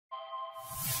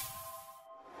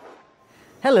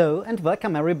Hello and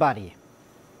welcome everybody.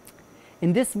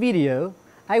 In this video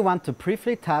I want to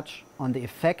briefly touch on the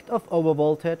effect of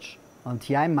overvoltage on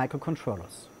TI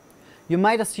microcontrollers. You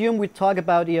might assume we talk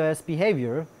about EOS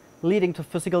behavior leading to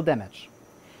physical damage,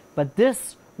 but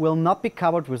this will not be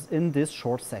covered within this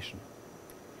short session.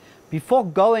 Before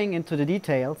going into the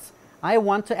details, I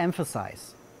want to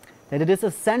emphasize that it is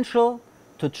essential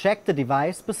to check the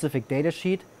device-specific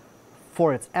datasheet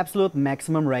for its absolute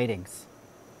maximum ratings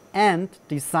and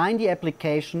design the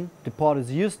application the port is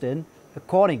used in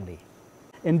accordingly.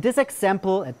 In this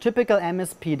example, a typical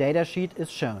MSP datasheet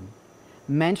is shown,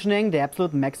 mentioning the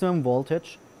absolute maximum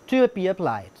voltage to be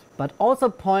applied, but also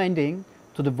pointing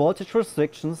to the voltage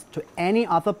restrictions to any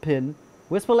other pin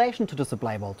with relation to the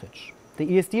supply voltage. The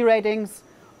ESD ratings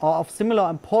are of similar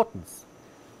importance,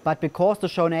 but because the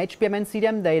shown HBM and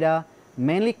CDM data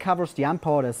mainly covers the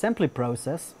unpowered assembly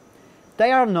process,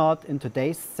 they are not in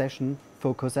today's session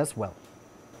focus as well.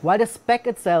 While the spec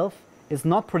itself is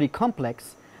not pretty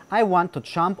complex, I want to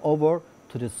jump over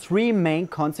to the three main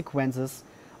consequences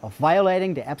of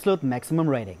violating the absolute maximum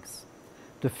ratings.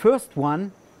 The first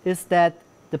one is that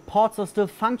the ports are still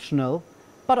functional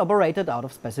but operated out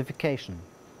of specification.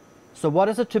 So what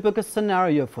is a typical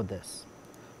scenario for this?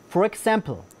 For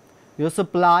example, you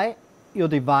supply your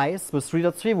device with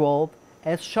 3.3 volt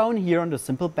as shown here on the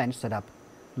simple bench setup,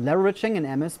 leveraging an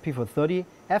MSP430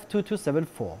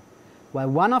 F2274, while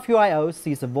one of your IOs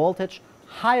sees a voltage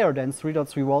higher than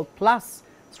 3.3 volt plus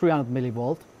 300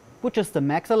 millivolt, which is the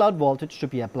max allowed voltage to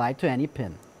be applied to any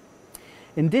pin.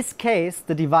 In this case,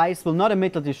 the device will not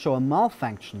immediately show a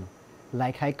malfunction,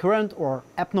 like high current or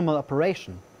abnormal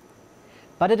operation,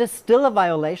 but it is still a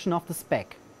violation of the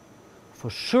spec. For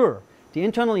sure, the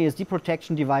internal ESD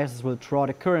protection devices will draw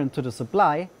the current to the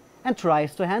supply and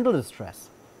tries to handle the stress.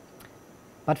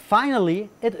 But finally,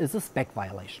 it is a spec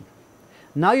violation.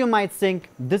 Now you might think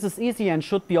this is easy and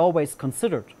should be always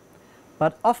considered,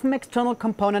 but often external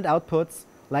component outputs,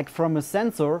 like from a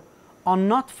sensor, are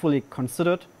not fully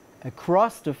considered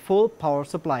across the full power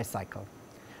supply cycle.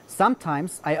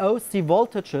 Sometimes IOs see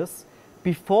voltages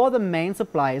before the main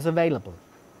supply is available,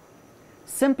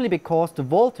 simply because the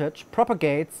voltage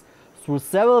propagates through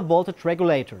several voltage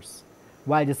regulators,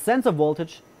 while the sensor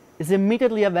voltage is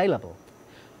immediately available.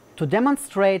 To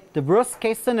demonstrate the worst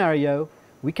case scenario,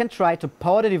 we can try to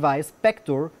power the device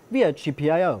backdoor via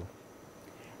GPIO.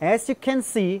 As you can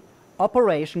see,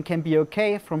 operation can be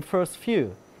okay from first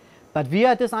view, but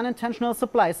via this unintentional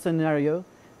supply scenario,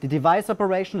 the device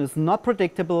operation is not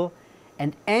predictable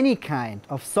and any kind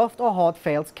of soft or hard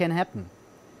fails can happen.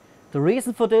 The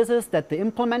reason for this is that the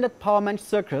implemented power managed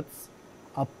circuits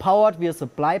are powered via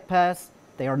supply paths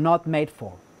they are not made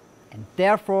for, and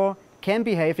therefore can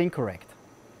behave incorrect.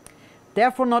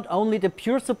 Therefore, not only the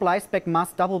pure supply spec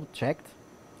must double checked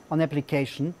on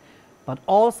application, but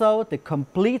also the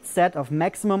complete set of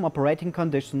maximum operating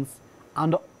conditions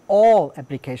under all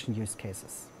application use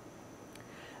cases.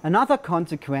 Another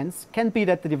consequence can be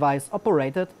that the device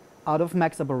operated out of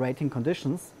max operating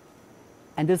conditions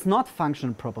and is not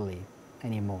functioning properly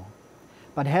anymore,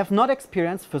 but have not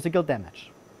experienced physical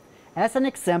damage. As an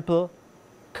example,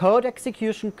 code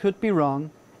execution could be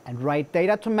wrong and write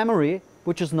data to memory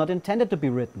which is not intended to be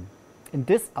written, in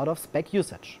this out-of-spec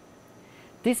usage.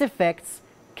 These effects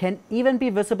can even be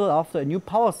visible after a new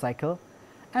power cycle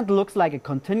and looks like a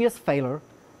continuous failure,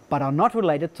 but are not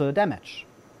related to the damage.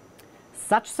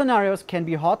 Such scenarios can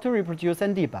be hard to reproduce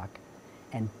and debug,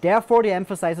 and therefore the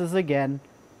emphasis is again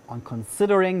on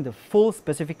considering the full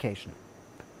specification.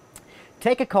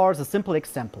 Take a car as a simple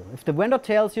example. If the vendor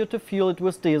tells you to fuel it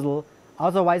with diesel,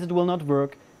 otherwise it will not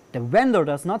work, the vendor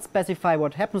does not specify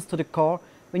what happens to the car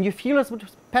when you fuel it with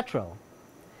petrol.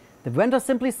 The vendor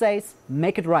simply says,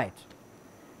 make it right.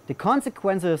 The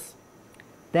consequence is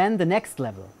then the next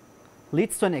level,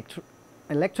 leads to an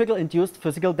electrical induced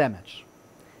physical damage.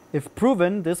 If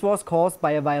proven, this was caused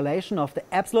by a violation of the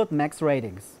absolute max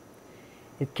ratings.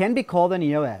 It can be called an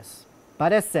EOS,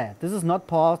 but as said, this is not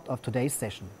part of today's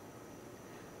session.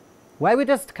 While we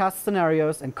discuss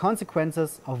scenarios and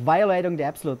consequences of violating the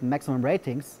absolute maximum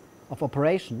ratings of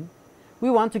operation,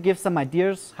 we want to give some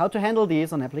ideas how to handle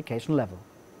these on application level.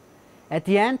 At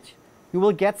the end, you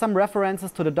will get some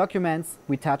references to the documents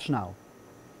we touch now.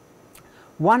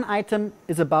 One item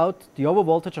is about the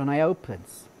overvoltage on I/O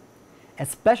pins,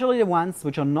 especially the ones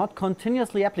which are not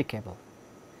continuously applicable.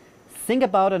 Think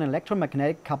about an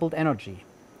electromagnetic coupled energy,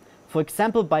 for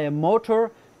example by a motor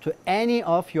to any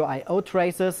of your I/O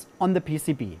traces on the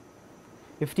PCB.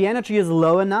 If the energy is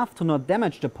low enough to not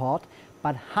damage the part,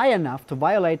 but high enough to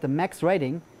violate the max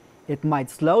rating, it might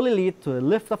slowly lead to a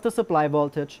lift of the supply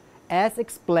voltage as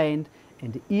explained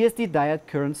in the ESD diode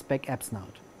current spec apps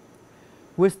node.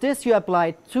 With this you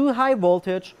apply too high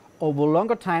voltage over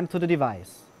longer time to the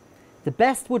device. The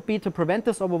best would be to prevent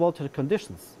this overvoltage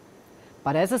conditions.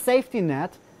 But as a safety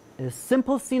net, a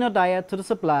simple Zener diode to the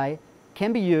supply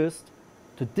can be used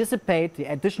to dissipate the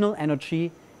additional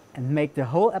energy and make the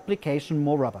whole application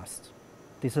more robust.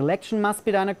 The selection must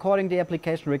be done according to the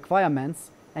application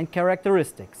requirements and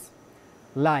characteristics,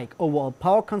 like overall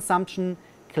power consumption,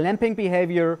 clamping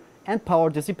behavior, and power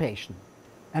dissipation.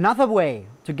 Another way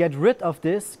to get rid of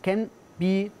this can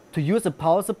be to use a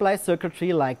power supply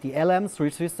circuitry like the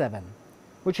LM337,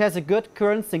 which has a good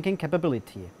current sinking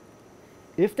capability,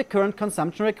 if the current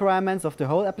consumption requirements of the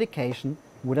whole application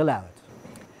would allow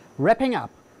it. Wrapping up,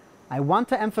 I want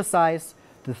to emphasize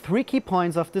the 3 key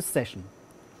points of this session,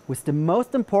 with the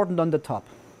most important on the top.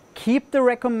 Keep the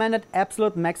recommended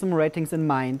absolute maximum ratings in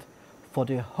mind for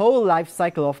the whole life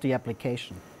cycle of the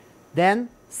application. Then,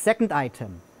 second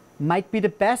item, might be the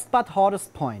best but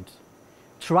hardest point.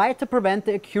 Try to prevent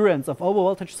the occurrence of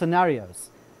overvoltage scenarios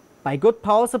by good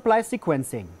power supply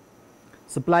sequencing.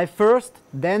 Supply first,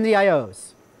 then the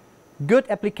IOs. Good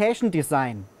application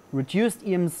design, reduced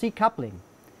EMC coupling,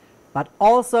 but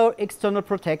also external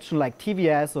protection like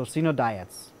TVS or Zener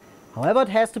diodes. However, it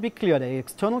has to be clear that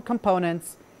external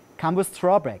components come with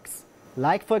drawbacks,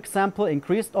 like for example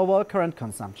increased overall current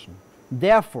consumption.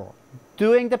 Therefore,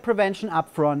 doing the prevention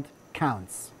upfront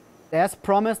counts. As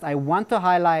promised, I want to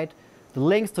highlight the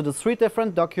links to the 3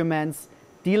 different documents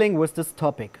dealing with this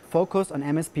topic, focused on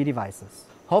MSP devices.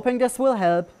 Hoping this will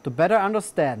help to better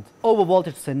understand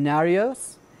overvoltage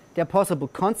scenarios, their possible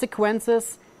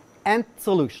consequences and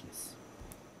solutions.